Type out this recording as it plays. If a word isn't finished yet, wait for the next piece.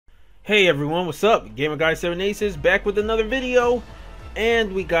Hey everyone, what's up? Gamer Guy 7 Aces back with another video,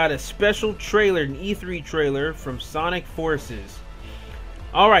 and we got a special trailer, an E3 trailer from Sonic Forces.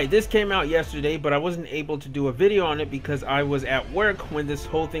 Alright, this came out yesterday, but I wasn't able to do a video on it because I was at work when this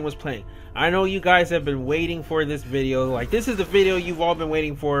whole thing was playing. I know you guys have been waiting for this video, like this is the video you've all been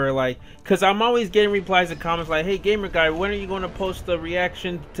waiting for, like, because I'm always getting replies and comments like, hey Gamer Guy, when are you going to post the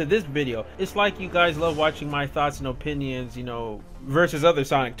reaction to this video? It's like you guys love watching my thoughts and opinions, you know, versus other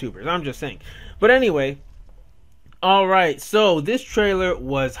Sonic tubers, I'm just saying. But anyway, alright, so this trailer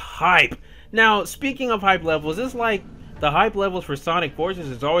was hype. Now, speaking of hype levels, it's like the hype levels for Sonic Forces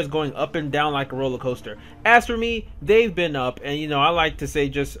is always going up and down like a roller coaster. As for me, they've been up, and you know, I like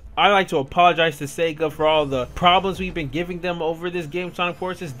to apologize to Sega for all the problems we've been giving them over this game, Sonic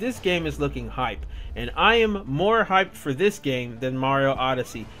Forces. This game is looking hype, and I am more hyped for this game than Mario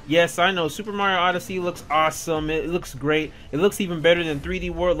Odyssey. Yes, I know Super Mario Odyssey looks awesome. It looks great. It looks even better than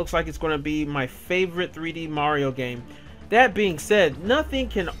 3D World. It looks like it's going to be my favorite 3D Mario game. That being said, nothing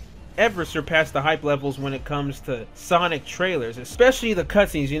can ever surpass the hype levels when it comes to Sonic trailers, especially the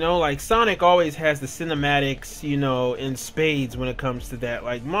cutscenes. You know, like Sonic always has the cinematics, you know, in spades when it comes to that.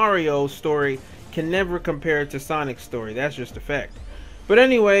 Like Mario's story can never compare to Sonic's story. That's just a fact. But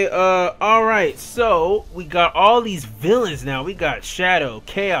anyway, alright, so we got all these villains now. We got Shadow,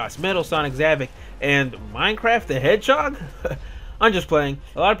 Chaos, Metal Sonic, Zavok, and Minecraft the Hedgehog? I'm just playing.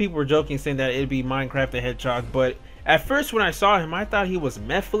 A lot of people were joking saying that it'd be Minecraft the Hedgehog, but at first when I saw him, I thought he was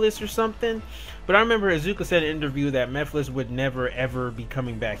Mephiles or something. But I remember Iizuka said in an interview that Mephiles would never ever be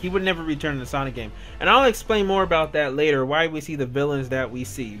coming back. He would never return in the Sonic game. And I'll explain more about that later, why we see the villains that we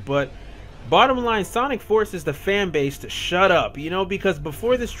see. But bottom line, Sonic forces the fan base to shut up, you know, because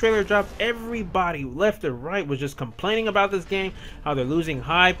before this trailer dropped, everybody left and right was just complaining about this game, how they're losing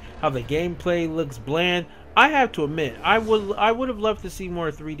hype, how the gameplay looks bland. I have to admit, I would have loved to see more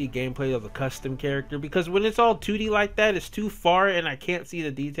 3D gameplay of the custom character, because when it's all 2D like that, it's too far and I can't see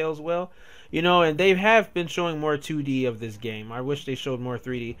the details well. You know, and they have been showing more 2D of this game. I wish they showed more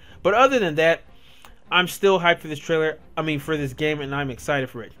 3D. But other than that, I'm still hyped for this trailer, for this game, and I'm excited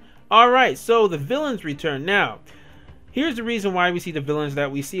for it. Alright, so the villains return. Now, here's the reason why we see the villains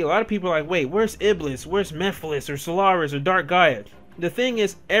that we see. A lot of people are like, wait, where's Iblis? Where's Mephiles or Solaris or Dark Gaia? The thing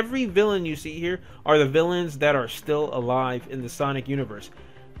is, every villain you see here are the villains that are still alive in the Sonic universe.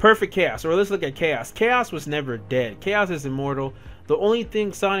 Perfect Chaos, or let's look at Chaos. Chaos was never dead. Chaos is immortal. The only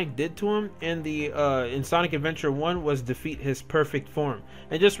thing Sonic did to him in Sonic Adventure 1 was defeat his perfect form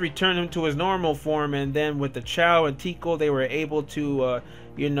and just return him to his normal form, and then with the Chao and Tico, they were able to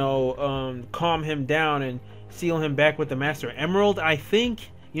calm him down and seal him back with the Master Emerald, I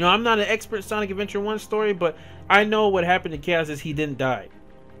think. You know, I'm not an expert in Sonic Adventure 1 story, but I know what happened to Chaos is he didn't die.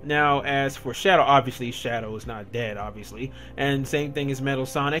 Now, as for Shadow, obviously Shadow is not dead, obviously. And same thing as Metal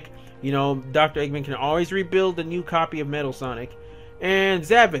Sonic. You know, Dr. Eggman can always rebuild a new copy of Metal Sonic. And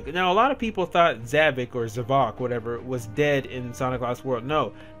Zavok. Now, a lot of people thought Zavok or Zavok, whatever, was dead in Sonic Lost World.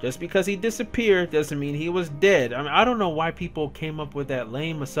 No, just because he disappeared doesn't mean he was dead. I don't know why people came up with that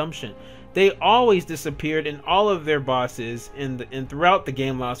lame assumption. They always disappeared in all of their bosses throughout the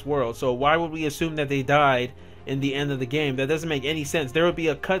game Lost World. So why would we assume that they died in the end of the game? That doesn't make any sense. There would be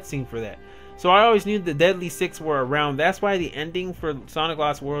a cutscene for that. So I always knew the Deadly Six were around. That's why the ending for Sonic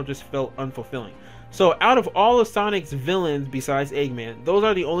Lost World just felt unfulfilling. So out of all of Sonic's villains besides Eggman, those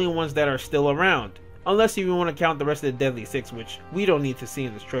are the only ones that are still around. Unless you even want to count the rest of the Deadly Six, which we don't need to see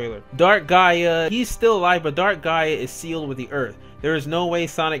in this trailer. Dark Gaia, he's still alive, but Dark Gaia is sealed with the Earth. There is no way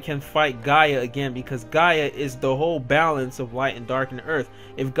Sonic can fight Gaia again, because Gaia is the whole balance of light and dark and Earth.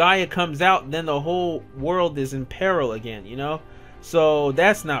 If Gaia comes out, then the whole world is in peril again, you know? So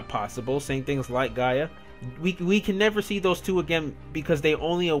that's not possible. Same things like Gaia. We can never see those two again, because they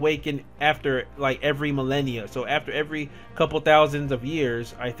only awaken after like every millennia. So after every couple thousands of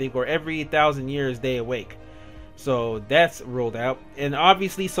years, I think, or every 1,000 years they awake. So that's ruled out. And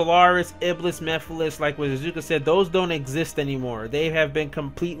obviously Solaris, Iblis, Mephiles, like what Iizuka said, those don't exist anymore. They have been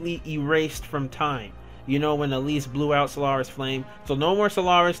completely erased from time. You know, when Elise blew out Solaris Flame. So no more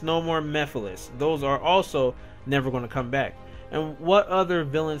Solaris, no more Mephiles. Those are also never going to come back. And what other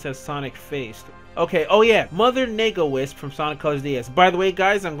villains has Sonic faced? Okay, oh yeah, Mother Nega-Wisp from Sonic Colors DS. By the way,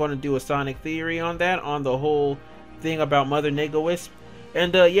 guys, I'm going to do a Sonic theory on that, on the whole thing about Mother Nega-Wisp.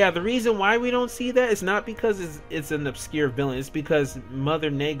 And yeah, the reason why we don't see that is not because it's an obscure villain. It's because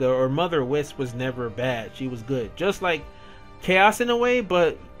Mother Nega or Mother Wisp was never bad. She was good. Just like Chaos in a way,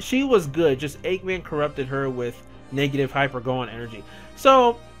 but she was good. Just Eggman corrupted her with negative Hyper-Go-On energy.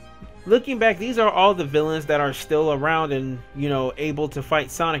 So, looking back, these are all the villains that are still around and, you know, able to fight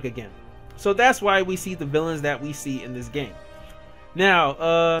Sonic again. So that's why we see the villains that we see in this game.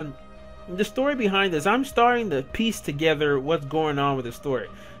 Now, the story behind this, I'm starting to piece together what's going on with the story.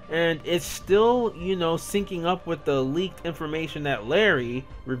 And it's still, you know, syncing up with the leaked information that Larry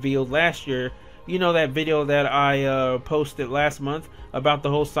revealed last year. You know, that video that I posted last month about the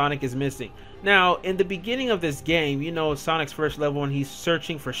whole Sonic is missing. Now, in the beginning of this game, you know, Sonic's first level when he's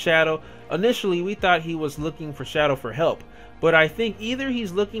searching for Shadow, initially we thought he was looking for Shadow for help. But I think either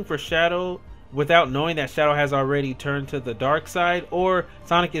he's looking for Shadow without knowing that Shadow has already turned to the dark side, or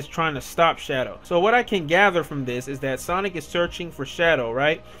Sonic is trying to stop Shadow. So what I can gather from this is that Sonic is searching for Shadow,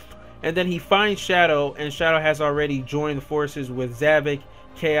 right? And then he finds Shadow, and Shadow has already joined forces with Zavok,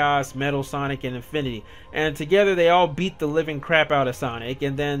 Chaos, Metal Sonic, and Infinity. And together they all beat the living crap out of Sonic,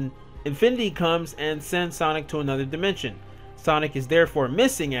 and then Infinity comes and sends Sonic to another dimension. Sonic is therefore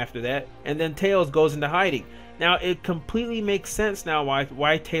missing after that, and then Tails goes into hiding. Now, it completely makes sense now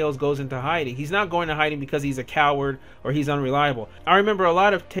why Tails goes into hiding. He's not going to hiding because he's a coward or he's unreliable. I remember a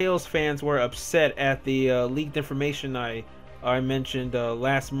lot of Tails fans were upset at the leaked information I mentioned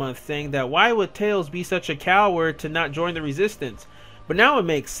last month, saying that why would Tails be such a coward to not join the Resistance? But now it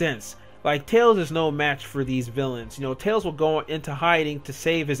makes sense. Like, Tails is no match for these villains. You know, Tails will go into hiding to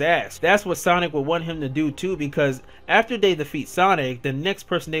save his ass. That's what Sonic would want him to do too, because after they defeat Sonic, the next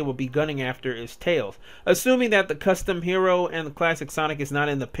person they will be gunning after is Tails. Assuming that the custom hero and the classic Sonic is not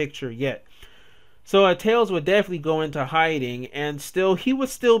in the picture yet. So Tails would definitely go into hiding, and he would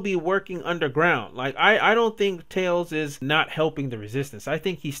still be working underground. Like, I don't think Tails is not helping the Resistance. I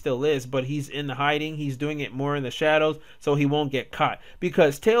think he still is, but he's in hiding. He's doing it more in the shadows so he won't get caught.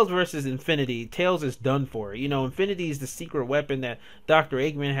 Because Tails versus Infinity, Tails is done for. You know, Infinity is the secret weapon that Dr.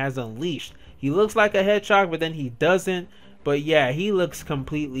 Eggman has unleashed. He looks like a hedgehog, but then he doesn't. But yeah, he looks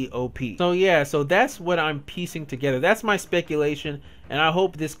completely OP. So yeah, so that's what I'm piecing together. That's my speculation, and I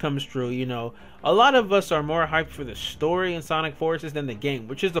hope this comes true. You know, a lot of us are more hyped for the story in Sonic Forces than the game,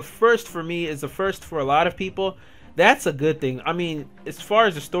 which is the first for me, is the first for a lot of people. That's a good thing. I mean, as far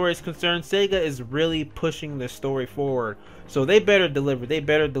as the story is concerned, Sega is really pushing the story forward. So they better deliver. They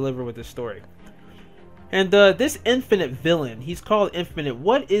better deliver with the story. And this Infinite villain, he's called Infinite.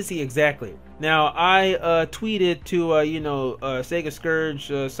 What is he exactly? Now, I tweeted to, you know, Sega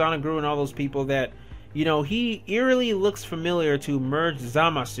Scourge, Sonic Guru, and all those people that, you know, he eerily looks familiar to Merge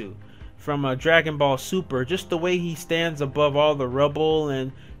Zamasu from Dragon Ball Super. Just the way he stands above all the rubble,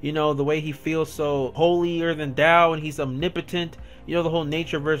 and, you know, the way he feels so holier than thou, and he's omnipotent. You know, the whole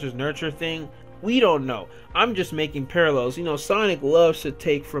nature versus nurture thing. We don't know. I'm just making parallels. You know, Sonic loves to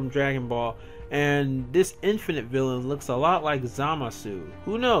take from Dragon Ball. And this Infinite villain looks a lot like Zamasu.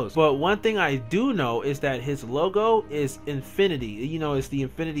 Who knows? But one thing I do know is that his logo is infinity. You know, it's the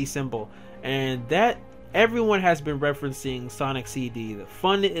infinity symbol. And that everyone has been referencing Sonic CD. The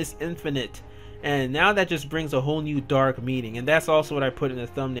fun is infinite. And now that just brings a whole new dark meaning. And that's also what I put in the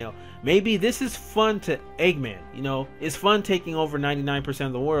thumbnail. Maybe this is fun to Eggman. You know, it's fun taking over 99%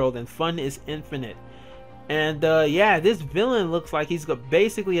 of the world, and fun is infinite. And yeah, this villain looks like he's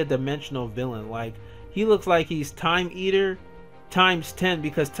basically a dimensional villain. Like, he looks like he's Time Eater times 10,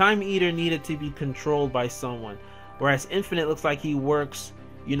 because Time Eater needed to be controlled by someone, whereas Infinite looks like he works,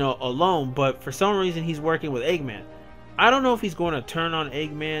 you know, alone, but for some reason he's working with Eggman. I don't know if he's going to turn on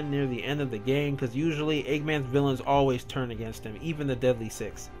Eggman near the end of the game, because usually Eggman's villains always turn against him, even the Deadly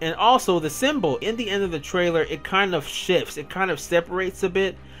Six. And also the symbol in the end of the trailer, it kind of shifts, it kind of separates a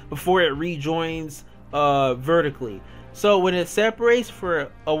bit before it rejoins vertically. So when it separates for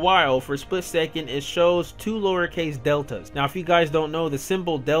a while, for a split second, it shows two lowercase deltas. Now, if you guys don't know, the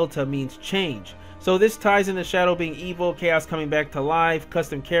symbol delta means change. So this ties into Shadow being evil, Chaos coming back to life,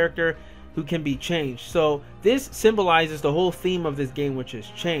 custom character who can be changed. So this symbolizes the whole theme of this game, which is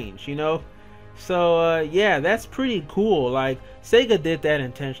change, you know? So yeah, that's pretty cool. Like, Sega did that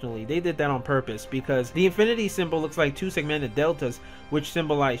intentionally. They did that on purpose, because the infinity symbol looks like two segmented deltas, which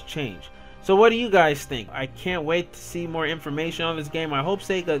symbolize change. So what do you guys think? I can't wait to see more information on this game. I hope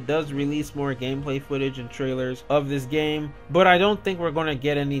Sega does release more gameplay footage and trailers of this game, but I don't think we're going to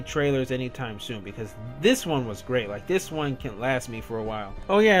get any trailers anytime soon, because this one was great. Like, this one can last me for a while.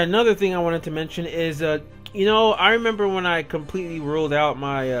 Oh yeah, another thing I wanted to mention is you know, I remember when I completely ruled out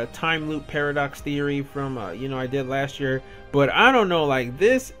my time loop paradox theory from, you know, I did last year. But I don't know, like,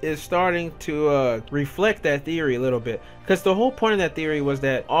 this is starting to reflect that theory a little bit. Because the whole point of that theory was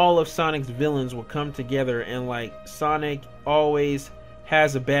that all of Sonic's villains will come together, and, like, Sonic always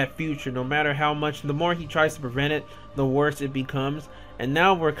has a bad future. No matter how much, the more he tries to prevent it, the worse it becomes. And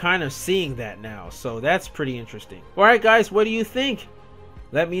now we're kind of seeing that now. So that's pretty interesting. Alright guys, what do you think?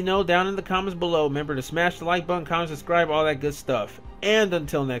 Let me know down in the comments below. Remember to smash the like button, comment, subscribe, all that good stuff. And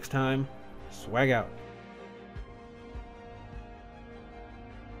until next time, swag out.